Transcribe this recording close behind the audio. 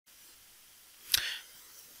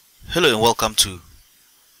Hello and welcome to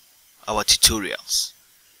our tutorials.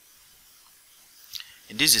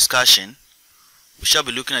 In this discussion, we shall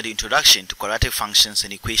be looking at the introduction to quadratic functions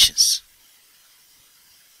and equations.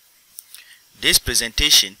 This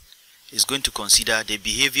presentation is going to consider the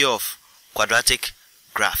behavior of quadratic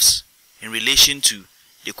graphs in relation to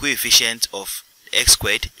the coefficient of x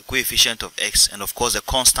squared, the coefficient of x, and of course the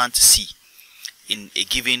constant c in a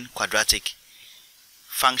given quadratic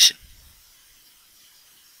function.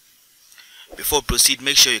 Before we proceed,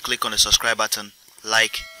 make sure you click on the subscribe button,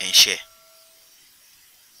 like and share.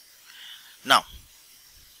 Now,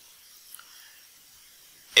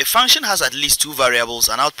 a function has at least two variables,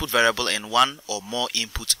 an output variable and one or more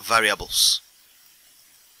input variables.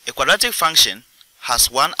 A quadratic function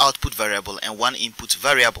has one output variable and one input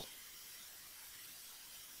variable.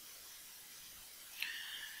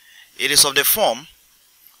 It is of the form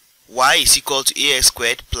y is equal to ax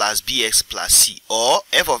squared plus bx plus c, or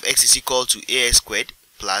f of x is equal to ax squared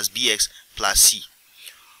plus bx plus c,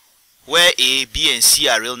 where a, b and c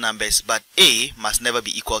are real numbers, but a must never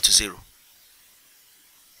be equal to 0.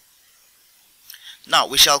 Now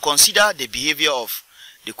we shall consider the behavior of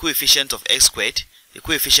the coefficient of x squared, the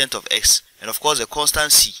coefficient of x, and of course the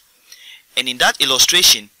constant c. And in that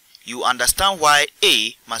illustration, you understand why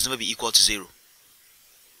a must never be equal to 0.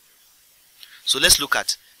 So let's look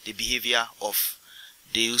at the behavior of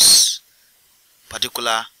those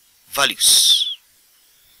particular values.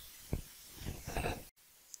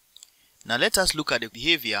 Now let us look at the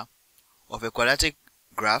behavior of a quadratic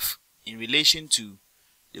graph in relation to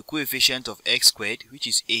the coefficient of x squared, which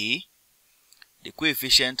is a, the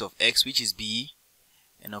coefficient of x, which is b,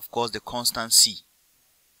 and of course the constant c.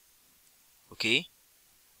 Okay,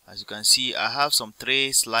 as you can see, I have some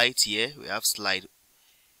 3 slides here. We have slide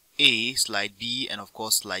A, slide B, and of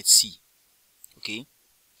course slide C. Okay,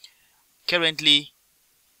 currently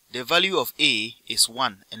the value of A is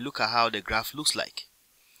 1, and look at how the graph looks like.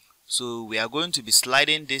 So we are going to be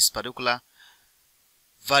sliding this particular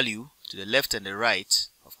value to the left and the right,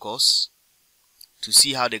 of course, to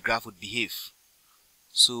see how the graph would behave.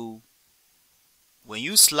 So when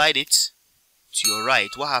you slide it to your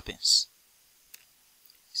right, what happens?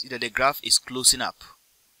 See that the graph is closing up.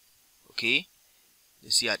 Okay, you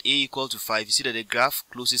see at a equal to 5, you see that the graph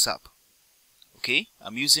closes up. Okay,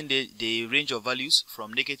 I'm using the range of values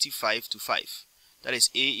from -5 to 5. That is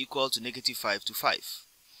a equal to -5 to 5.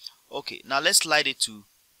 Okay, now let's slide it to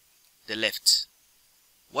the left.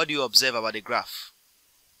 What do you observe about the graph?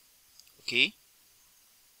 Okay,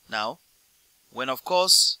 now when of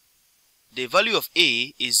course the value of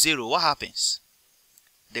a is 0, what happens?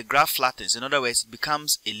 The graph flattens. In other words, it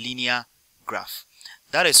becomes a linear graph.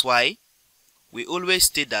 That is why we always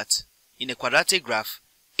state that in a quadratic graph,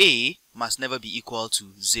 a must never be equal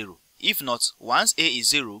to 0. If not, once a is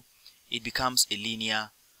 0, it becomes a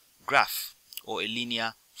linear graph or a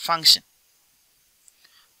linear function.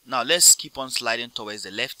 Now let's keep on sliding towards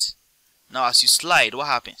the left. Now as you slide, what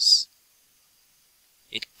happens?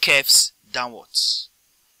 It curves downwards.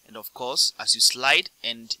 And of course, as you slide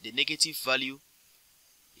and the negative value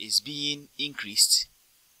is being increased,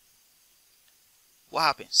 what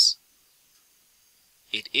happens?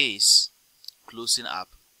 It is closing up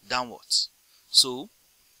downwards. So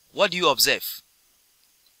what do you observe?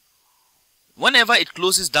 Whenever it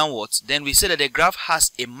closes downwards, then we say that the graph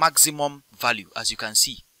has a maximum value. As you can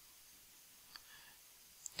see,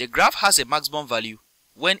 the graph has a maximum value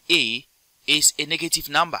when a is a negative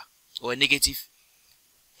number or a negative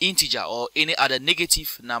integer or any other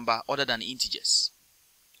negative number other than integers.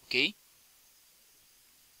 Okay,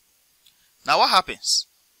 now what happens?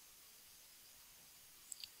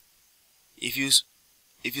 If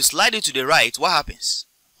you slide it to the right, what happens?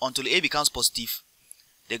 Until a becomes positive,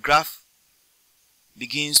 the graph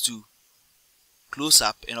begins to close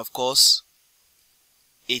up, and of course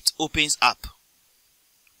it opens up.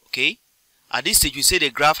 Okay, at this stage we say the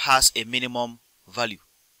graph has a minimum value.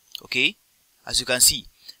 Okay, as you can see,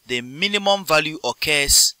 the minimum value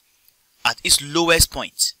occurs at its lowest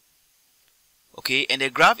point. Okay, and the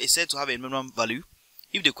graph is said to have a minimum value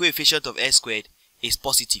if the coefficient of x squared is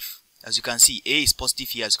positive. As you can see, a is positive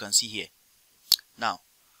here, as you can see here. Now,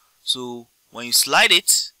 so when you slide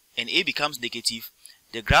it and a becomes negative,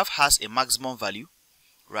 the graph has a maximum value,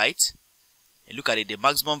 right? And look at it, the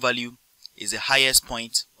maximum value is the highest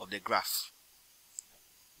point of the graph.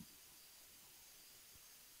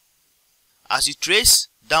 As you trace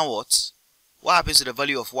downwards, what happens to the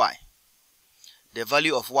value of y? The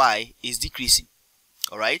value of y is decreasing,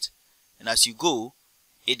 alright? And as you go,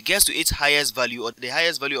 it gets to its highest value, or the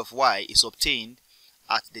highest value of y is obtained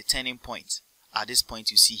at the turning point, at this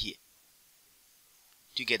point you see here.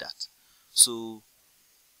 Do you get that? So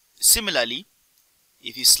similarly,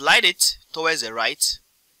 if you slide it towards the right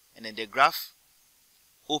and then the graph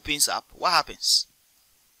opens up, what happens?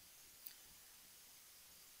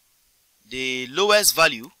 The lowest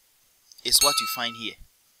value is what you find here.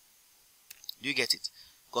 Do you get it?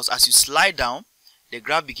 Because as you slide down, the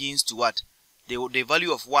graph begins to what? The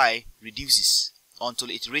value of y reduces until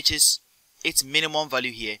it reaches its minimum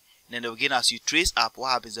value here. And then again, as you trace up,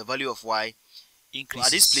 what happens? The value of y increases.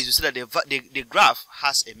 So at this place, you see that the graph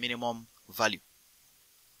has a minimum value.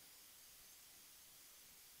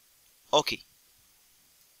 Okay.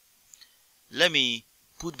 Let me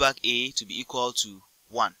put back a to be equal to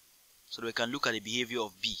 1 so that we can look at the behavior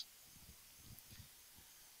of b.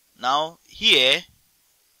 Now here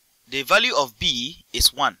the value of b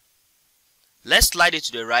is 1. Let's slide it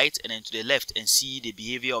to the right and then to the left and see the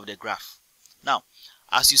behavior of the graph. Now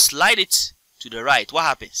as you slide it to the right, what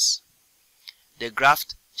happens? The graph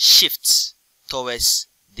shifts towards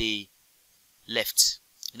the left.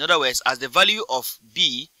 In other words, as the value of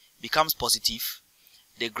b becomes positive,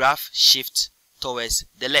 the graph shifts towards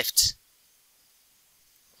the left.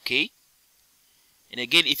 Okay? And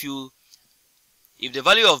again, if the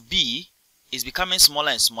value of b is becoming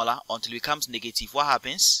smaller and smaller until it becomes negative, what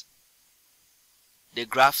happens? The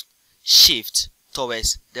graph shifts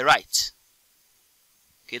towards the right.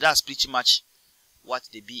 Okay, that's pretty much what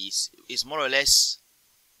the b is. It's more or less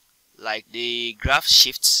like the graph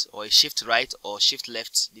shifts, or a shift right or shift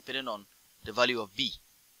left depending on the value of b.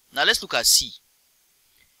 Now let's look at c.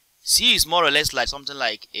 C is more or less like something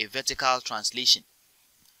like a vertical translation.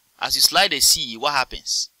 As you slide a C, what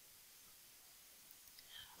happens?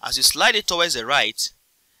 As you slide it towards the right,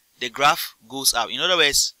 the graph goes up. In other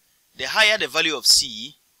words, the higher the value of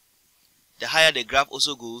C, the higher the graph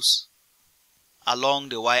also goes along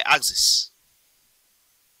the y-axis.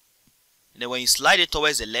 And then when you slide it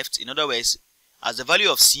towards the left, in other words, as the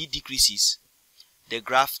value of C decreases, the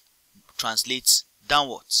graph translates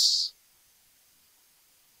downwards.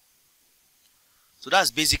 So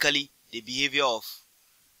that's basically the behavior of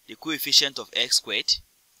the coefficient of x squared,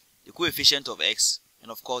 the coefficient of x,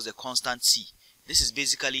 and of course the constant c. This is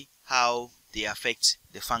basically how they affect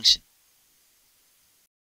the function.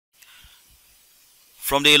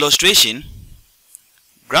 From the illustration,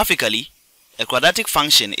 graphically, a quadratic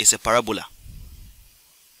function is a parabola.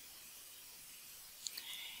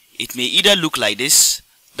 It may either look like this,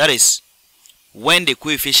 that is, when the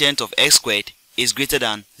coefficient of x squared is greater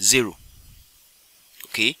than 0.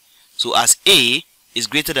 Okay, so as a is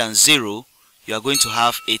greater than 0, you are going to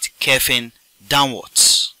have it curving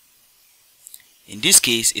downwards. In this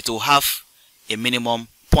case, it will have a minimum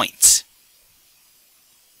point.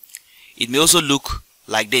 It may also look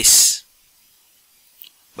like this,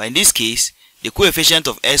 but in this case, the coefficient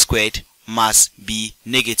of x squared must be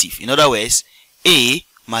negative. In other words, a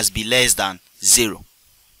must be less than 0.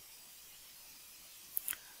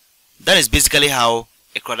 That is basically how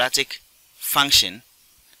a quadratic function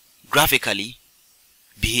graphically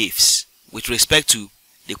behaves with respect to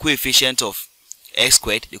the coefficient of x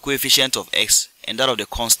squared, the coefficient of x, and that of the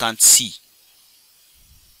constant c.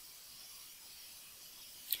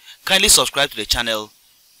 Kindly subscribe to the channel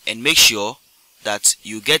and make sure that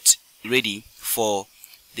you get ready for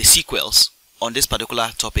the sequels on this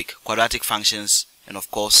particular topic, quadratic functions, and of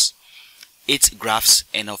course its graphs,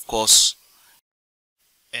 and of course,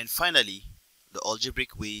 and finally, the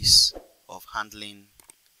algebraic ways of handling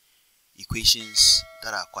equations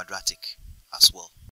that are quadratic as well.